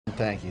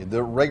Thank you. The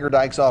Reagor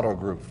Dykes Auto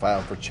Group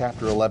filed for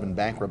Chapter 11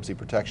 bankruptcy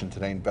protection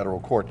today in federal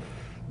court.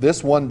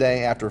 This one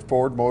day after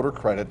Ford Motor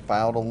Credit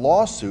filed a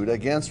lawsuit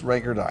against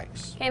Reagor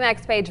Dykes.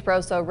 KMAX Paige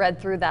Broso read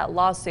through that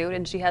lawsuit,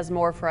 and she has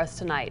more for us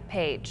tonight.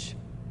 Paige.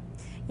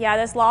 Yeah,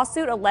 this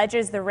lawsuit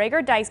alleges the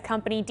Reagor Dykes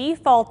company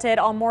defaulted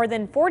on more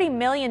than $40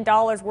 million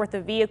worth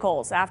of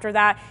vehicles. After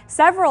that,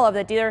 several of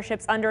the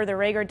dealerships under the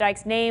Reagor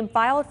Dykes name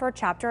filed for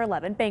Chapter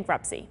 11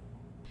 bankruptcy.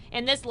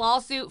 In this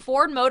lawsuit,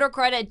 Ford Motor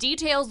Credit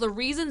details the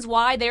reasons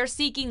why they're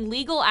seeking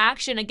legal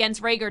action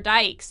against Reagor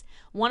Dykes.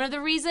 One of the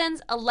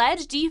reasons,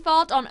 alleged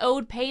default on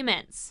owed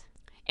payments.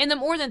 In the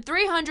more than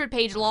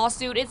 300-page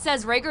lawsuit, it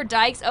says Reagor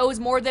Dykes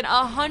owes more than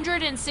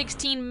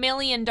 $116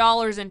 million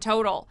in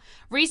total.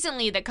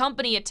 Recently, the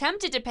company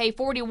attempted to pay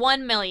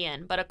 $41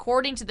 million, but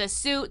according to the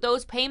suit,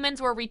 those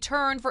payments were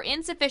returned for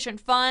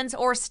insufficient funds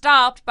or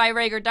stopped by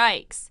Reagor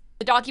Dykes.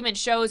 The document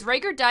shows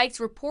Reagor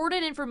Dykes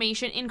reported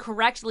information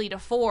incorrectly to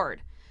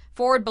Ford.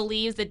 Ford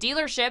believes the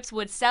dealerships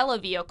would sell a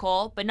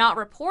vehicle, but not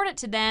report it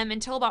to them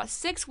until about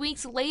 6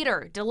 weeks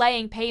later,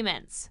 delaying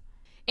payments.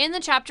 In the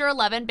Chapter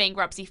 11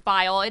 bankruptcy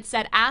file, it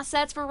said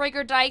assets for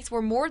Reagor Dykes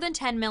were more than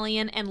 $10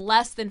 million and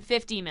less than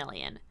 $50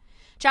 million.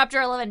 Chapter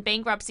 11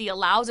 bankruptcy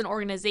allows an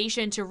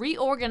organization to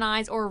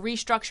reorganize or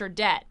restructure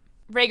debt.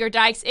 Reagor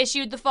Dykes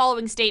issued the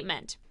following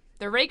statement.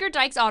 The Reagor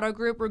Dykes Auto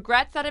Group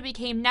regrets that it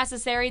became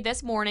necessary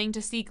this morning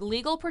to seek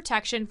legal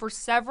protection for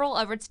several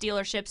of its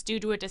dealerships due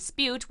to a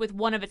dispute with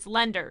one of its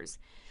lenders.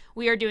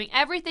 We are doing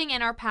everything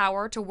in our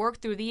power to work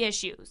through the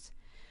issues.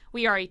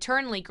 We are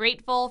eternally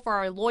grateful for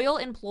our loyal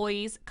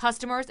employees,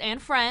 customers,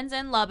 and friends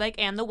in Lubbock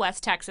and the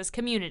West Texas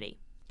community.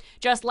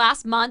 Just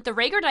last month, the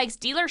Reagor Dykes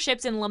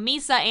dealerships in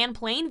Lamesa and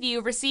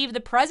Plainview received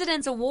the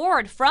President's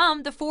Award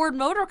from the Ford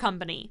Motor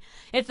Company.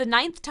 It's the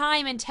 9th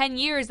time in 10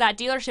 years that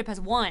dealership has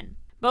won.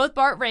 Both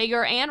Bart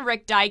Reagor and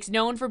Rick Dykes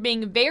known for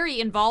being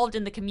very involved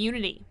in the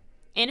community.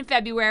 In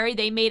February,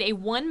 they made a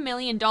 $1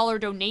 million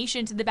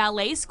donation to the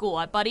ballet school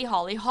at Buddy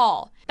Holly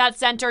Hall. That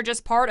center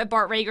just part of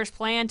Bart Reagor's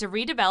plan to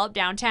redevelop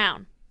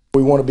downtown.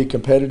 We want to be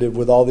competitive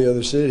with all the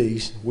other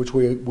cities, which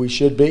we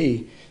should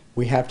be.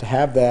 We have to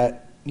have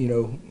that,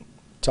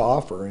 to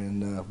offer.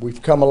 And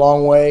we've come a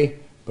long way,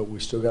 but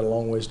we've still got a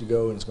long ways to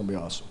go, and it's going to be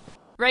awesome.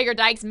 Reagor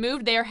Dykes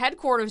moved their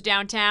headquarters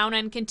downtown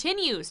and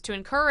continues to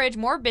encourage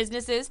more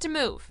businesses to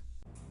move.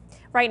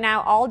 Right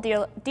now, all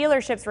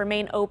dealerships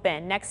remain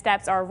open. Next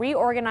steps are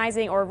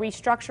reorganizing or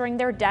restructuring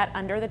their debt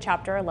under the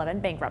Chapter 11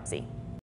 bankruptcy.